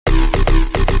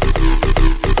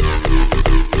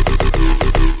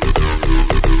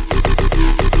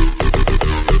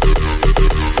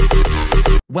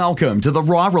Welcome to the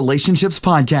Raw Relationships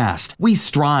Podcast. We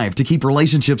strive to keep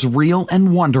relationships real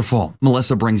and wonderful.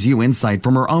 Melissa brings you insight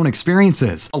from her own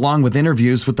experiences, along with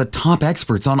interviews with the top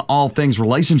experts on all things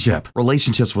relationship,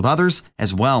 relationships with others,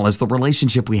 as well as the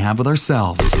relationship we have with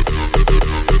ourselves.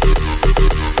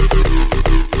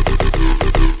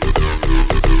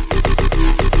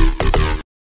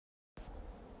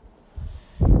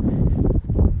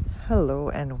 Hello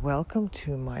and welcome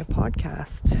to my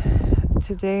podcast.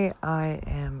 Today I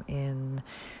am in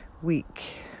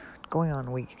going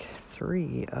on week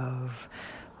 3 of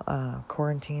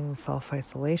quarantine,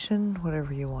 self-isolation,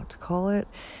 whatever you want to call it,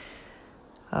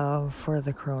 for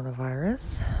the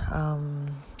coronavirus.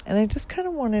 And I just kind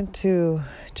of wanted to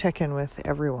check in with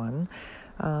everyone.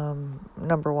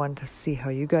 Number one, to see how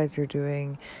you guys are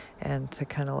doing and to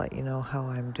kind of let you know how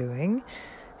I'm doing.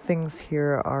 Things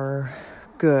here are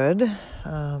good.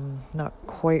 Not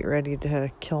quite ready to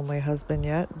kill my husband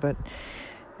yet, but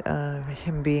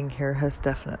him being here has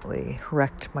definitely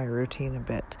wrecked my routine a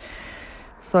bit.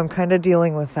 So I'm kind of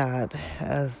dealing with that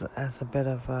as a bit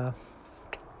of a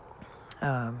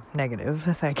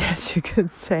negative, I guess you could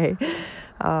say.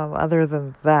 Other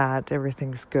than that,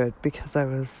 everything's good because I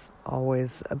was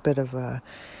always a bit of a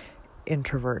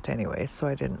introvert anyway, so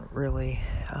I didn't really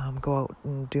go out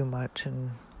and do much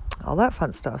and all that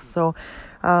fun stuff. So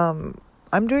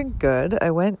I'm doing good.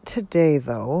 I went today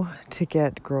though to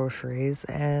get groceries,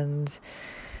 and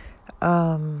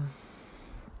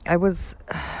it was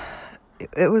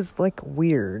like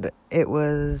weird. It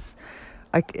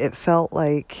felt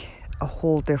like a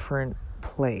whole different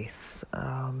place.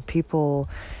 People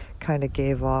kind of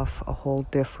gave off a whole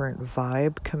different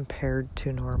vibe compared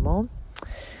to normal,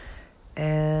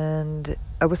 and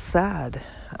I was sad.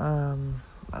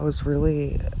 I was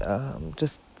really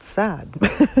just sad.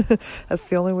 That's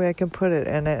the only way I can put it.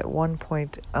 And at one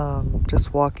point,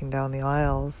 just walking down the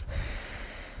aisles,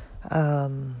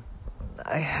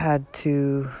 I had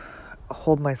to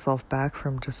hold myself back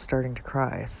from just starting to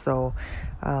cry. So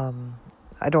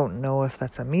I don't know if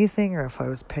that's a me thing or if I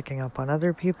was picking up on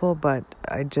other people, but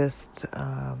I just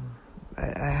I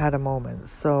had a moment.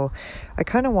 So I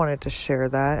kind of wanted to share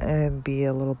that and be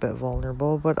a little bit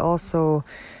vulnerable, but also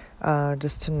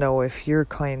just to know if you're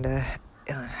kind of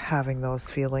having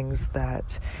those feelings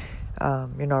that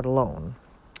you're not alone.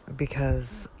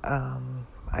 Because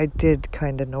I did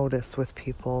kind of notice with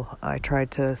people, I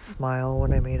tried to smile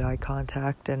when I made eye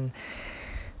contact, and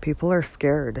people are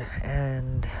scared,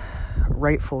 and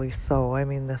rightfully so. I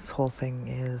mean, this whole thing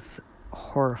is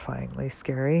horrifyingly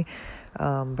scary,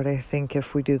 but I think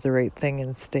if we do the right thing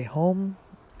and stay home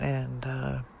and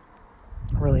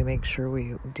really make sure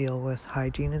we deal with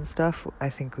hygiene and stuff, I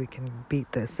think we can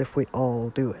beat this if we all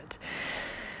do it.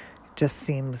 Just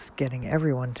seems getting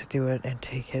everyone to do it and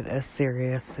take it as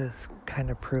serious is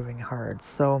kind of proving hard.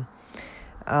 So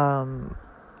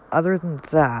other than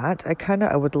that,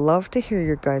 I would love to hear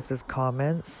your guys'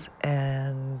 comments,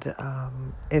 and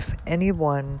if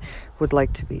anyone would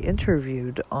like to be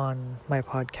interviewed on my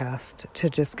podcast to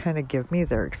just kind of give me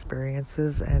their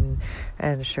experiences and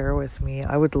share with me,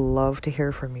 I would love to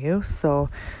hear from you. So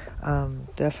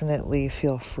definitely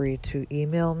feel free to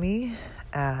email me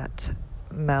at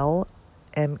Mel,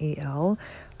 MEL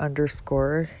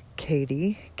 _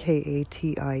 Katie,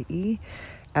 KATIE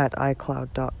at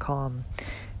iCloud.com.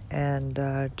 And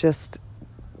just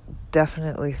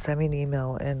definitely send me an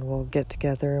email and we'll get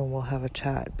together and we'll have a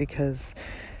chat, because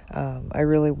I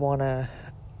really want to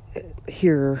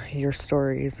hear your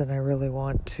stories, and I really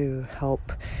want to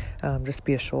help just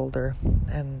be a shoulder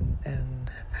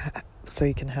and so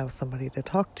you can have somebody to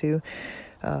talk to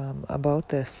about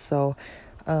this. So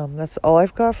that's all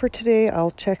I've got for today.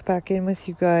 I'll check back in with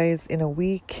you guys in a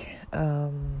week.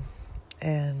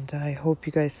 And I hope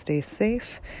you guys stay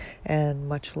safe, and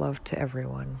much love to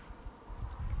everyone.